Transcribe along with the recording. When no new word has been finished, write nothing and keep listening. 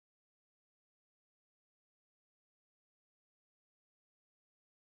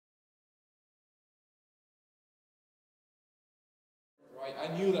right?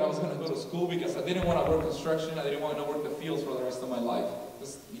 I knew that I was going to go to school because I didn't want to work construction. I didn't want to work the fields for the rest of my life.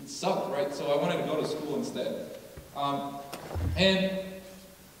 It sucked, right? So I wanted to go to school instead. And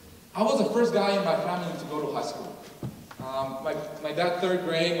I was the first guy in my family to go to high school. My dad, 3rd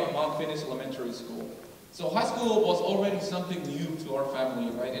grade, my mom finished elementary school. So high school was already something new to our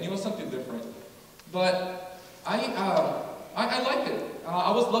family, right? And it was something different. But I liked it.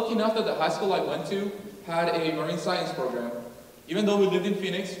 I was lucky enough that the high school I went to had a marine science program. Even though we lived in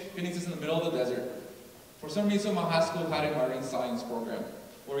Phoenix, Phoenix is in the middle of the desert. For some reason, my high school had a marine science program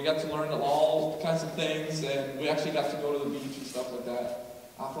where we got to learn all kinds of things, and we actually got to go to the beach and stuff like that.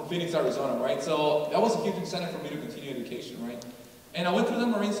 From Phoenix, Arizona, right? So that was a huge incentive for me to continue education, right? And I went through the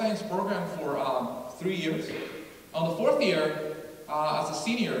marine science program for 3 years. On the 4th year, as a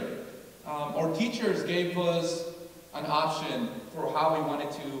senior, our teachers gave us an option for how we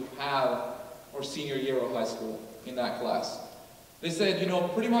wanted to have our senior year of high school in that class. They said, you know,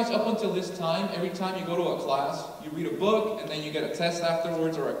 pretty much up until this time, every time you go to a class, you read a book, and then you get a test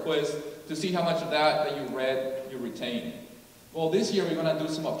afterwards or a quiz to see how much of that you read you retain. Well, this year we're going to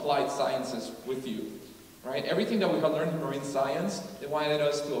do some applied sciences with you, right? Everything that we had learned in marine science, they wanted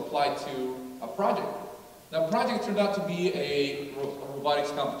us to apply to a project. That project turned out to be a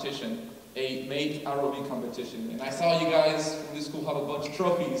robotics competition, a mate ROV competition. And I saw you guys from this school have a bunch of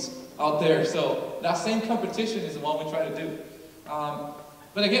trophies out there. So that same competition is the one we try to do.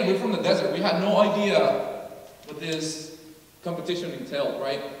 But again, we're from the desert. We had no idea what this competition entailed,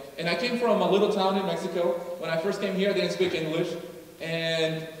 right? And I came from a little town in Mexico. When I first came here, I didn't speak English.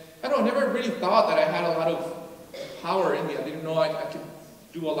 And I don't know, I never really thought that I had a lot of power in me. I didn't know I could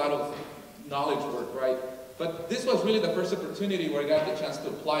do a lot of knowledge work, right? But this was really the first opportunity where I got the chance to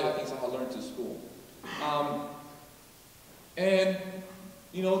apply the things I had learned to school. And,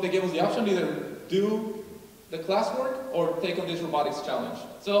 you know, they gave us the option to either do the classwork or take on this robotics challenge.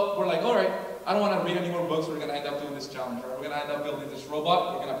 So we're like, all right, I don't want to read any more books. We're going to end up doing this challenge, right? We're going to end up building this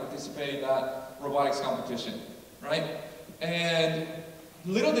robot. We're going to participate in that robotics competition, right? And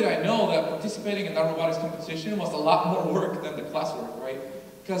little did I know that participating in that robotics competition was a lot more work than the classwork, right?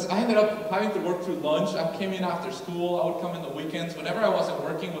 Because I ended up having to work through lunch. I came in after school. I would come in the weekends. Whenever I wasn't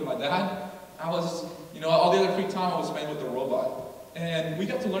working with my dad, I was, you know, all the other free time I was spent with the robot. And we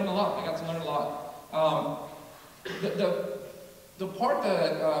got to learn a lot. I got to learn a lot. The part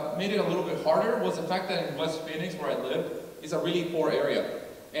that made it a little bit harder was the fact that in West Phoenix, where I live, is a really poor area.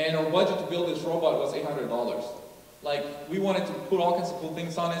 And our budget to build this robot was $800. Like, we wanted to put all kinds of cool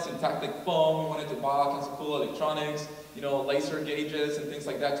things on it, syntactic foam, we wanted to buy all kinds of cool electronics, you know, laser gauges and things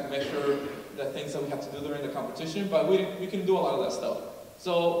like that to measure the things that we had to do during the competition, but we couldn't do a lot of that stuff.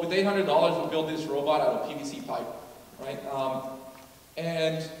 So with $800, we built this robot out of PVC pipe, right?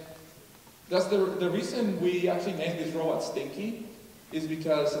 And that's the reason we actually named this robot Stinky, is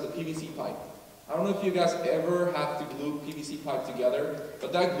because of the PVC pipe. I don't know if you guys ever have to glue PVC pipe together,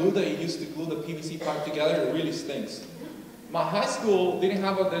 but that glue that you use to glue the PVC pipe together, it really stinks. My high school didn't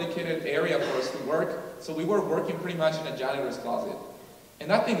have a dedicated area for us to work, so we were working pretty much in a janitor's closet. And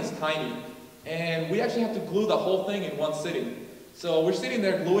that thing is tiny, and we actually have to glue the whole thing in one sitting. So we're sitting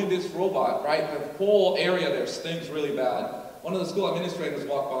there gluing this robot, right? The whole area there stinks really bad. One of the school administrators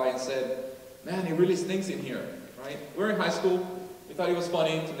walked by and said, "Man, it really stinks in here," right? We're in high school. We thought it was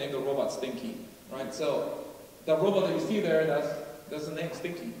funny to name the robot Stinky, right? So that robot that you see there, that's the name,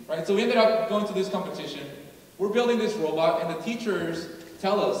 Stinky, right? So we ended up going to this competition. We're building this robot, and the teachers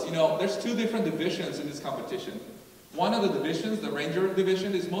tell us, you know, there's 2 different divisions in this competition. One of the divisions, the Ranger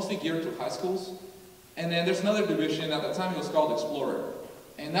division, is mostly geared to high schools. And then there's another division, at the time it was called Explorer.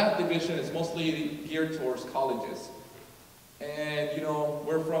 And that division is mostly geared towards colleges. And, you know,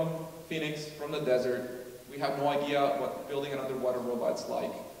 we're from Phoenix, from the desert. We have no idea what building an underwater robot's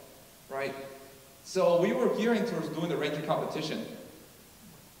like, right? So we were gearing towards doing the Ranger competition.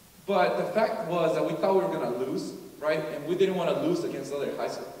 But the fact was that we thought we were going to lose, right? And we didn't want to lose against other high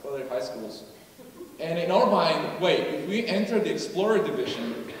schools. And in our mind, wait, if we enter the Explorer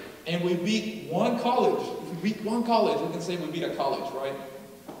division and we beat one college, if we beat one college, we can say we beat a college, right?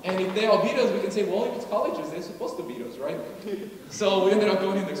 And if they all beat us, we can say, well, if it's colleges, they're supposed to beat us, right? So we ended up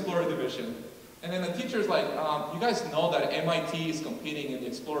going in the Explorer division. And then the teacher's like, you guys know that MIT is competing in the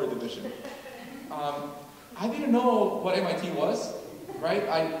Explorer division. I didn't know what MIT was, right?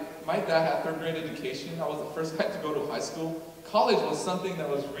 My dad had 3rd grade education. I was the first guy to go to high school. College was something that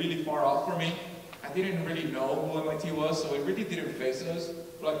was really far off for me. I didn't really know who MIT was, so it really didn't face us.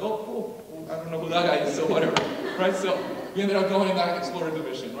 We're like, oh, cool. I don't know who that guy is, so whatever, right? So we ended up going in that Explorer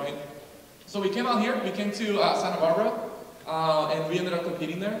division, right? So we came out here. We came to Santa Barbara, and we ended up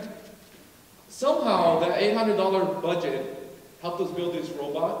competing there. Somehow, that $800 budget helped us build this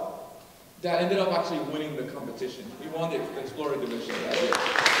robot that ended up actually winning the competition. We won the Explorer division that year.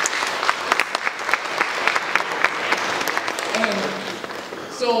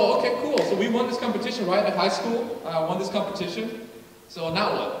 And so, okay, cool. So we won this competition, right, at high school. I won this competition. So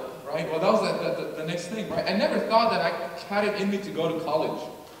now what, right? Well, that was the next thing, right? I never thought that I had it in me to go to college,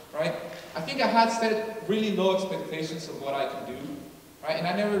 right? I think I had set really low expectations of what I could do, right? And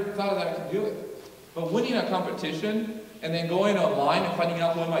I never thought that I could do it. But winning a competition and then going online and finding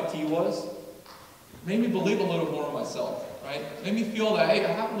out who MIT was made me believe a little more in myself, right? Made me feel that, hey,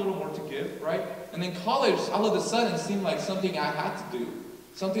 I have a little more to give, right? And then college, all of a sudden, seemed like something I had to do,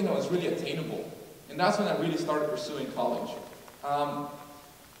 something that was really attainable. And that's when I really started pursuing college.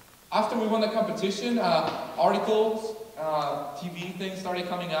 After we won the competition, articles, TV things started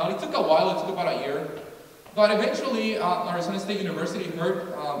coming out. It took a while, it took about a year. But eventually, Arizona State University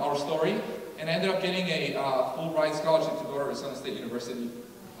heard our story, and I ended up getting a full ride scholarship to go to Arizona State University.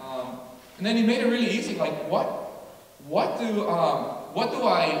 And then it made it really easy, like what do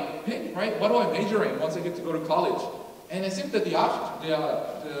I pick, right? What do I major in once I get to go to college? And it seemed that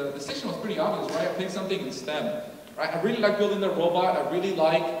the decision was pretty obvious, right? I picked something in STEM, right? I really like building the robot. I really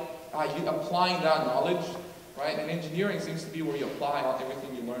like applying that knowledge, right? And engineering seems to be where you apply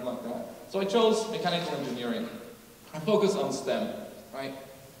everything you learn like that. So I chose mechanical engineering. I focused on STEM, right?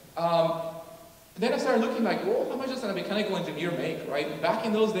 Then I started looking like, well, how much does a mechanical engineer make, right? Back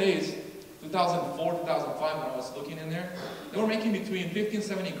in those days, 2004, 2005, when I was looking in there, they were making between 50 and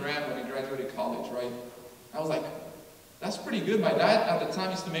 70 grand when I graduated college, right? I was like, that's pretty good. My dad at the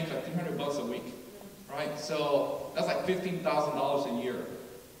time used to make like 300 bucks a week, right? So that's like $15,000 a year.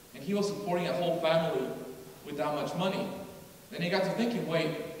 And he was supporting a whole family with that much money. Then he got to thinking,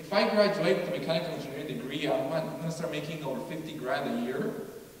 wait, if I graduate with a mechanical engineering degree, I'm going to start making over 50 grand a year.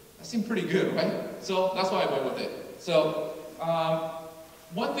 That seemed pretty good, right? So that's why I went with it. So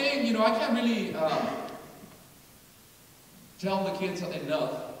one thing, you know, I can't really tell the kids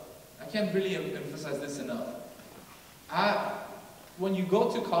enough. I can't really emphasize this enough. When you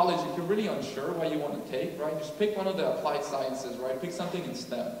go to college, if you're really unsure what you want to take, right, just pick one of the applied sciences, right? Pick something in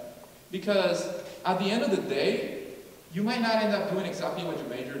STEM. Because at the end of the day, you might not end up doing exactly what you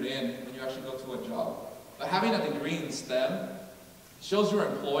majored in when you actually go to a job. But having a degree in STEM shows your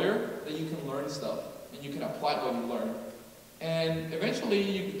employer that you can learn stuff and you can apply what you learn. And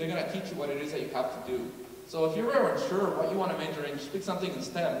eventually, they're going to teach you what it is that you have to do. So if you're ever unsure what you want to major in, just pick something in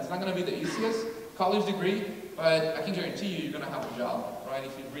STEM. It's not going to be the easiest college degree, but I can guarantee you're going to have a job, right,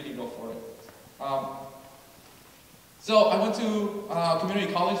 if you really go for it. So I went to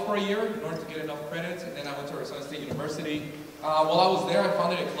community college for a year in order to get enough credits, and then I went to Arizona State University. While I was there, I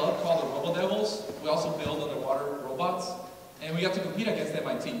founded a club called the Robo Devils. We also build underwater robots. And we got to compete against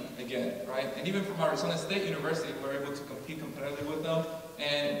MIT again, right? And even from Arizona State University, we were able to compete competitively with them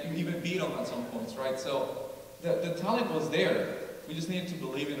and even beat them at some points, right? So the talent was there. We just needed to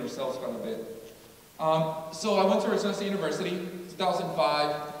believe in ourselves quite a bit. So I went to Arizona State University,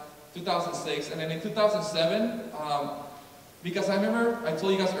 2005, 2006, and then in 2007, because I remember, I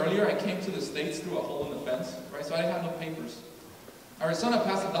told you guys earlier, I came to the States through a hole in the fence, right? So I didn't have no papers. Arizona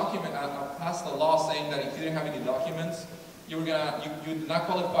passed a law saying that if you didn't have any documents, you did not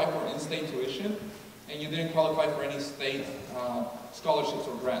qualify for in-state tuition, and you didn't qualify for any state scholarships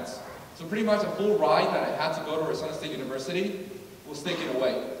or grants. So pretty much a full ride that I had to go to Arizona State University was taken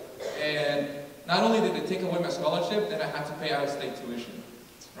away. And not only did they take away my scholarship, then I had to pay out-of-state tuition.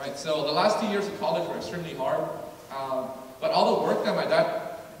 Right? So the last 2 years of college were extremely hard, but all the work that my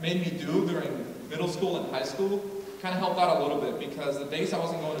dad made me do during middle school and high school kind of helped out a little bit, because the days I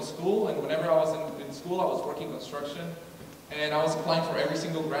wasn't going to school, and whenever I was in school, I was working construction. And I was applying for every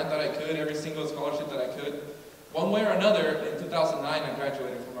single grant that I could, every single scholarship that I could. One way or another, in 2009, I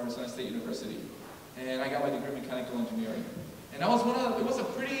graduated from Arizona State University. And I got my degree in mechanical engineering. And it was a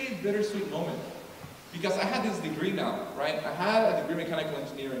pretty bittersweet moment. Because I had this degree now, right? I had a degree in mechanical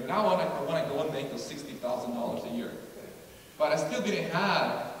engineering. Now I want to go and make those $60,000 a year. But I still didn't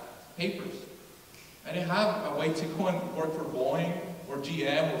have papers. I didn't have a way to go and work for Boeing, or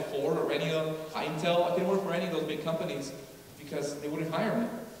GM, or Ford, or any of Intel. I couldn't work for any of those big companies, because they wouldn't hire me.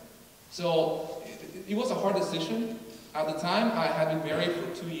 So it was a hard decision. At the time, I had been married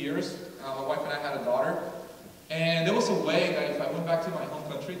for 2 years. My wife and I had a daughter. And there was a way that if I went back to my home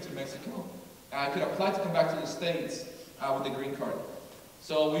country, to Mexico, I could apply to come back to the States with a green card.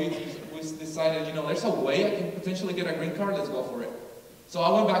 So we decided, you know, there's a way I can potentially get a green card, let's go for it. So I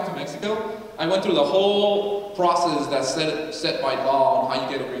went back to Mexico. I went through the whole process that's set by law on how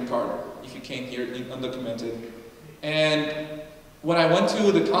you get a green card if you came here undocumented. And when I went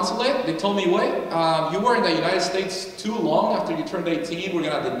to the consulate, they told me, wait, you were in the United States too long after you turned 18, we're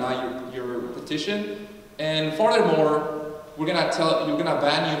gonna deny your petition. And furthermore, you're gonna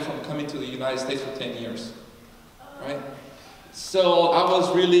ban you from coming to the United States for 10 years, right? So I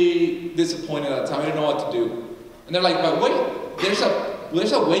was really disappointed at the time, I didn't know what to do. And they're like, but wait,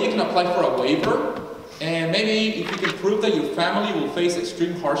 there's a way you can apply for a waiver, and maybe if you can prove that your family will face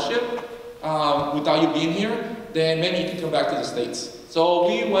extreme hardship without you being here, then maybe you can come back to the States. So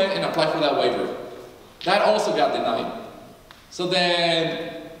we went and applied for that waiver. That also got denied. So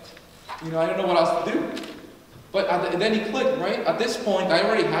then, I didn't know what else to do. But then it clicked, right? At this point, I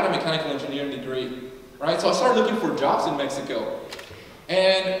already had a mechanical engineering degree, right? So I started looking for jobs in Mexico.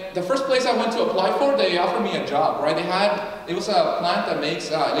 And the first place I went to apply for, they offered me a job, right? It was a plant that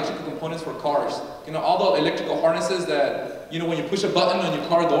makes electrical components for cars. All the electrical harnesses that, when you push a button on your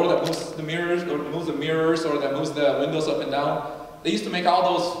car door that moves the mirrors, or that moves the windows up and down. They used to make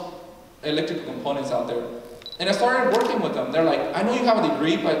all those electrical components out there. And I started working with them. They're like, I know you have a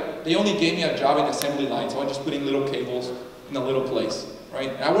degree, but they only gave me a job in the assembly line, so I just put in little cables in a little place, right?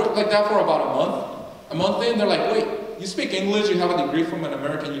 And I worked like that for about a month. A month in, they're like, wait, you speak English, you have a degree from an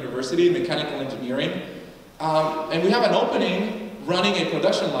American university in mechanical engineering, and we have an opening running a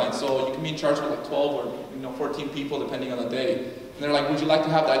production line, so you can be in charge of like 12 or 14 people depending on the day. And they're like, would you like to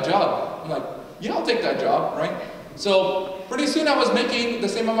have that job? I'm like, yeah, I'll take that job, right? So pretty soon I was making the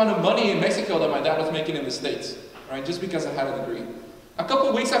same amount of money in Mexico that my dad was making in the States, right? Just because I had a degree. A couple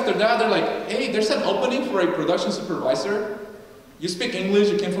of weeks after that, they're like, hey, there's an opening for a production supervisor. You speak English,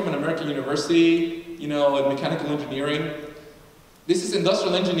 you came from an American university, in mechanical engineering. This is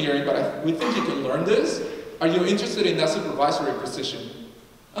industrial engineering, but we think you can learn this. Are you interested in that supervisory position?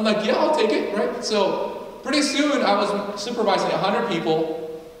 I'm like, yeah, I'll take it, right? So pretty soon I was supervising 100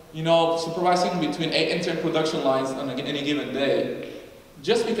 people, supervising between 8 and 10 production lines on any given day,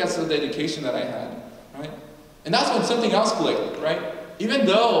 just because of the education that I had, right? And that's when something else clicked, right? Even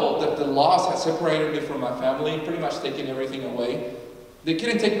though the laws had separated me from my family, pretty much taken everything away, they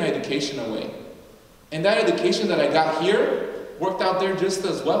couldn't take my education away. And that education that I got here worked out there just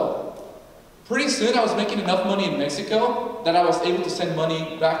as well. Pretty soon I was making enough money in Mexico that I was able to send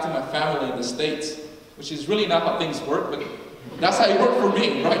money back to my family in the States, which is really not how things work, but that's how it worked for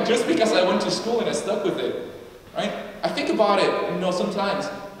me, right? Just because I went to school and I stuck with it, right? I think about it, sometimes,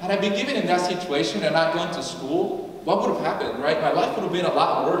 had I been given in that situation and not gone to school, what would have happened, right? My life would have been a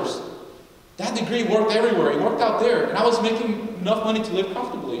lot worse. That degree worked everywhere, it worked out there, and I was making enough money to live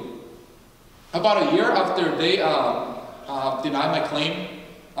comfortably. About a year after they denied my claim,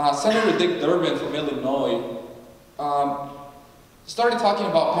 Senator Dick Durbin from Illinois started talking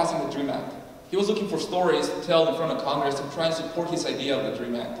about passing the DREAM Act. He was looking for stories to tell in front of Congress to try and support his idea of the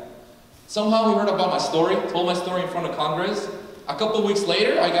DREAM Act. Somehow he heard about my story, told my story in front of Congress. A couple of weeks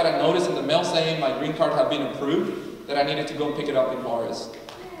later, I got a notice in the mail saying my green card had been approved, that I needed to go and pick it up in Juarez.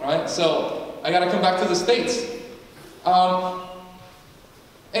 Right? So I got to come back to the States.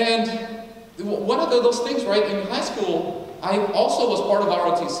 And one of those things, right, in high school, I also was part of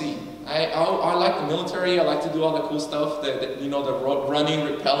ROTC. I like the military, I like to do all the cool stuff, the running,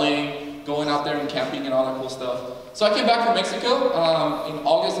 rappelling, going out there and camping and all that cool stuff. So I came back from Mexico in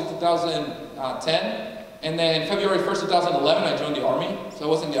August of 2010, and then February 1st, 2011, I joined the Army. So I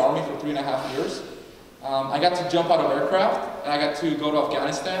was in the Army for 3.5 years. I got to jump out of aircraft, and I got to go to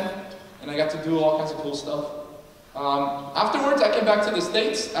Afghanistan, and I got to do all kinds of cool stuff. Afterwards, I came back to the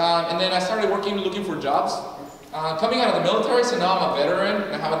States, and then I started looking for jobs. Coming out of the military, so now I'm a veteran,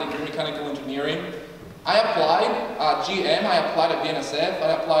 and I have a degree in mechanical engineering. I applied GM, I applied at BNSF,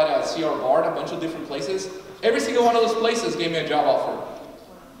 I applied at CR Bard, a bunch of different places. Every single one of those places gave me a job offer.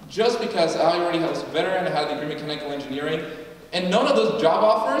 Just because I already was a veteran, I had a degree in mechanical engineering, and none of those job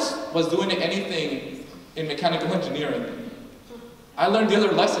offers was doing anything in mechanical engineering. I learned the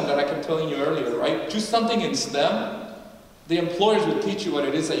other lesson that I kept telling you earlier, right? Choose something in STEM. The employers will teach you what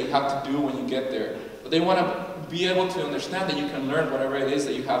it is that you have to do when you get there. But they want to be able to understand that you can learn whatever it is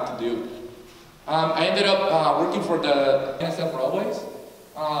that you have to do. I ended up working for the BNSF Railways.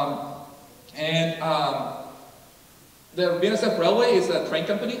 The BNSF Railway is a train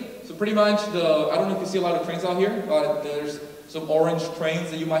company. So pretty much I don't know if you see a lot of trains out here, but there's some orange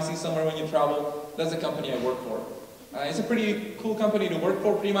trains that you might see somewhere when you travel. That's the company I work for. It's a pretty cool company to work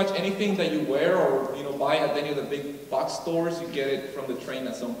for. Pretty much anything that you wear or buy at any of the big box stores, you get it from the train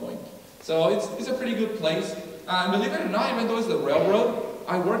at some point. So it's a pretty good place. Believe it or not, even though it's the railroad,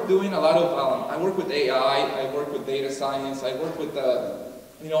 I work doing a lot of, I work with AI, I work with data science, I work with, a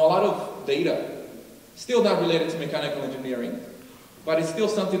lot of data. Still not related to mechanical engineering. but it's still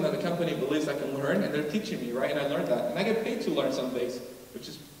something that the company believes I can learn, and they're teaching me, right? And I learned that, and I get paid to learn some days, which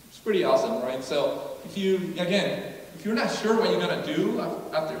is pretty awesome, right? So if you're not sure what you're gonna do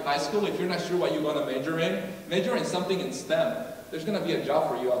after high school, if you're not sure what you're gonna major in something in STEM. There's gonna be a job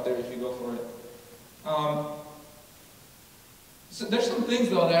for you out there if you go for it. So there's some things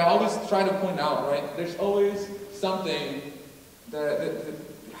though that I always try to point out, right? There's always something that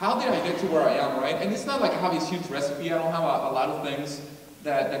how did I get to where I am, right? And it's not like I have this huge recipe. I don't have a lot of things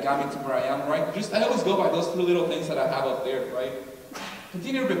that got me to where I am, right? Just I always go by those 3 little things that I have up there, right?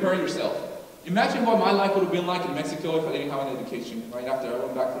 Continue to prepare yourself. Imagine what my life would have been like in Mexico if I didn't have an education, right? After I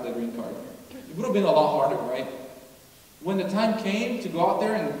went back for the green card. It would have been a lot harder, right? When the time came to go out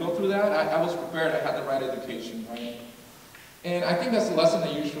there and go through that, I was prepared. I had the right education, right? And I think that's a lesson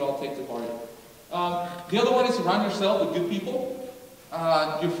that you should all take to heart. The other one is surround yourself with good people.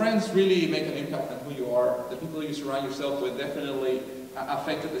 Your friends really make an impact on who you are. The people you surround yourself with definitely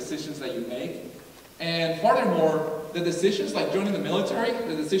affect the decisions that you make. And furthermore, the decisions like joining the military,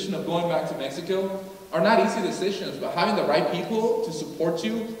 the decision of going back to Mexico, are not easy decisions, but having the right people to support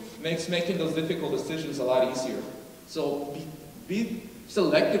you makes making those difficult decisions a lot easier. So be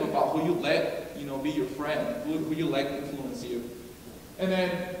selective about who you let be your friend, who you let influence you. And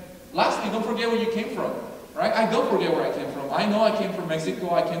then lastly, don't forget where you came from. Right? I don't forget where I came from. I know I came from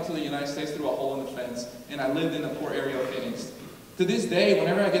Mexico. I came to the United States through a hole in the fence, and I lived in a poor area of Phoenix. To this day,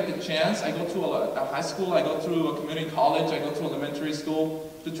 whenever I get the chance, I go to a high school, I go through a community college, I go to elementary school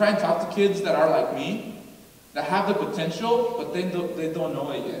to try and talk to kids that are like me, that have the potential, but they don't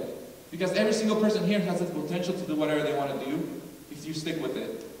know it yet. Because every single person here has the potential to do whatever they want to do if you stick with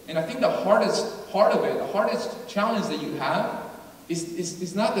it. And I think the hardest part of it, the hardest challenge that you have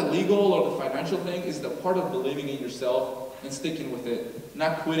it's not the legal or the financial thing, it's the part of believing in yourself and sticking with it,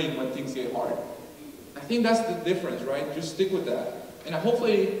 not quitting when things get hard. I think that's the difference, right? Just stick with that. And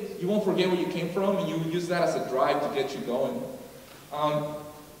hopefully you won't forget where you came from and you use that as a drive to get you going.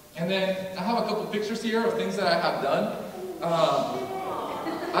 And then I have a couple pictures here of things that I have done.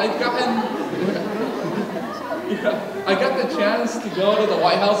 I got the chance to go to the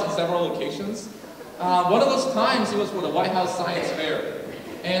White House in several locations. One of those times, it was for the White House Science Fair.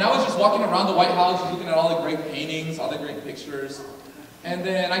 And I was just walking around the White House, looking at all the great paintings, all the great pictures. And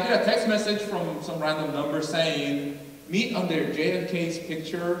then I get a text message from some random number saying, meet under JFK's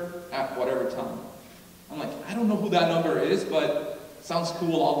picture at whatever time. I'm like, I don't know who that number is, but sounds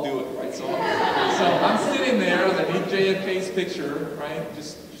cool, I'll do it, right? So I'm sitting there underneath JFK's picture, right?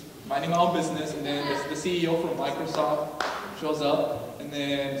 Just minding my own business, and then the CEO from Microsoft shows up, and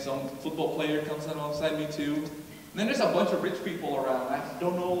then some football player comes alongside me too. And then there's a bunch of rich people around. I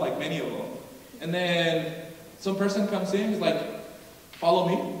don't know like many of them. And then some person comes in, he's like, follow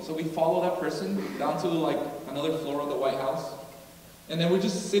me. So we follow that person down to like another floor of the White House. And then we're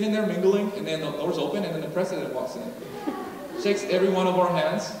just sitting there mingling, and then the doors open, and then the president walks in. Shakes every one of our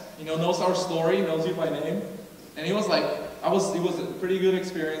hands, knows our story, knows you by name. And he was like, it was a pretty good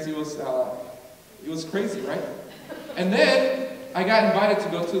experience. It was crazy, right? And then I got invited to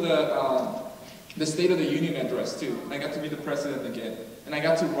go to the State of the Union address too. And I got to meet the president again. And I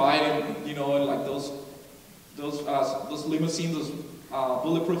got to ride in, like those limousines, those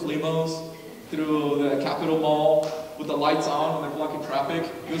bulletproof limos through the Capitol Mall with the lights on when they're blocking traffic.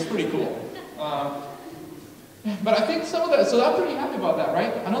 It was pretty cool. But I think some of that, so I'm pretty happy about that,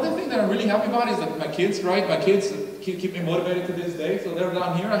 right? Another thing that I'm really happy about is like my kids, right? My kids keep me motivated to this day. So they're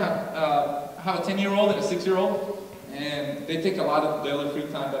down here. I have a 10-year-old and a 6-year-old, and they take a lot of daily free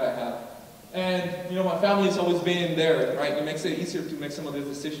time that I have. And my family's always been there, right? It makes it easier to make some of these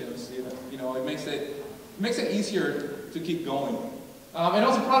decisions. It makes it easier to keep going. And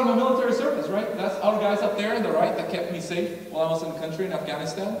also proud of my military service, right? That's our guys up there on the right that kept me safe while I was in the country in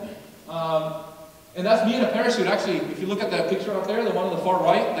Afghanistan. And that's me in a parachute, actually. If you look at that picture up there, the one on the far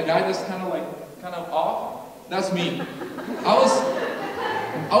right, the guy that's kind of off, that's me. I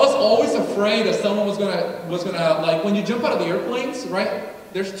was always afraid that someone was gonna like when you jump out of the airplanes, right?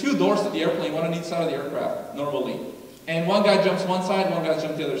 There's 2 doors to the airplane, one on each side of the aircraft, normally. And one guy jumps one side, one guy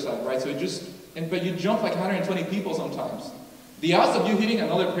jumps the other side, right? So but you jump like 120 people sometimes. The odds of you hitting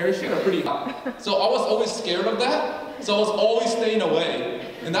another parachute are pretty high. So I was always scared of that. So I was always staying away.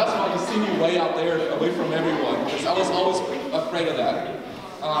 And that's why you see me way out there, away from everyone, because I was always afraid of that.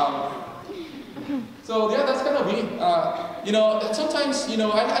 So yeah, that's kind of me. Sometimes, I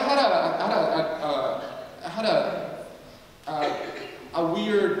had a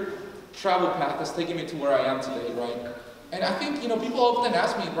weird travel path that's taken me to where I am today, right? And I think, people often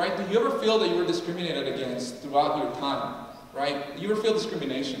ask me, right, do you ever feel that you were discriminated against throughout your time, right? Do you ever feel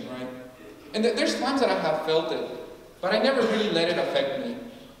discrimination, right? And there's times that I have felt it. but I never really let it affect me,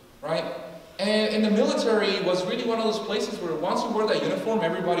 right? And in the military was really one of those places where once you wore that uniform,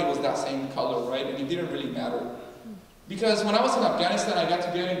 everybody was that same color, right? And it didn't really matter. Because when I was in Afghanistan, I got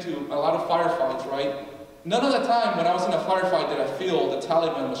to get into a lot of firefights, right? None of the time when I was in a firefight did I feel the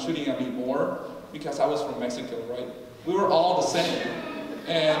Taliban was shooting at me more because I was from Mexico, right? We were all the same.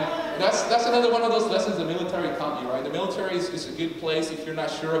 And that's another one of those lessons the military taught me, right? The military is a good place if you're not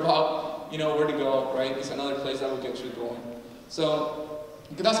sure about, where to go, right? It's another place that will get you going. So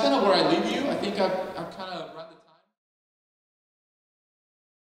that's kind of where I leave you. I think I've kind of run the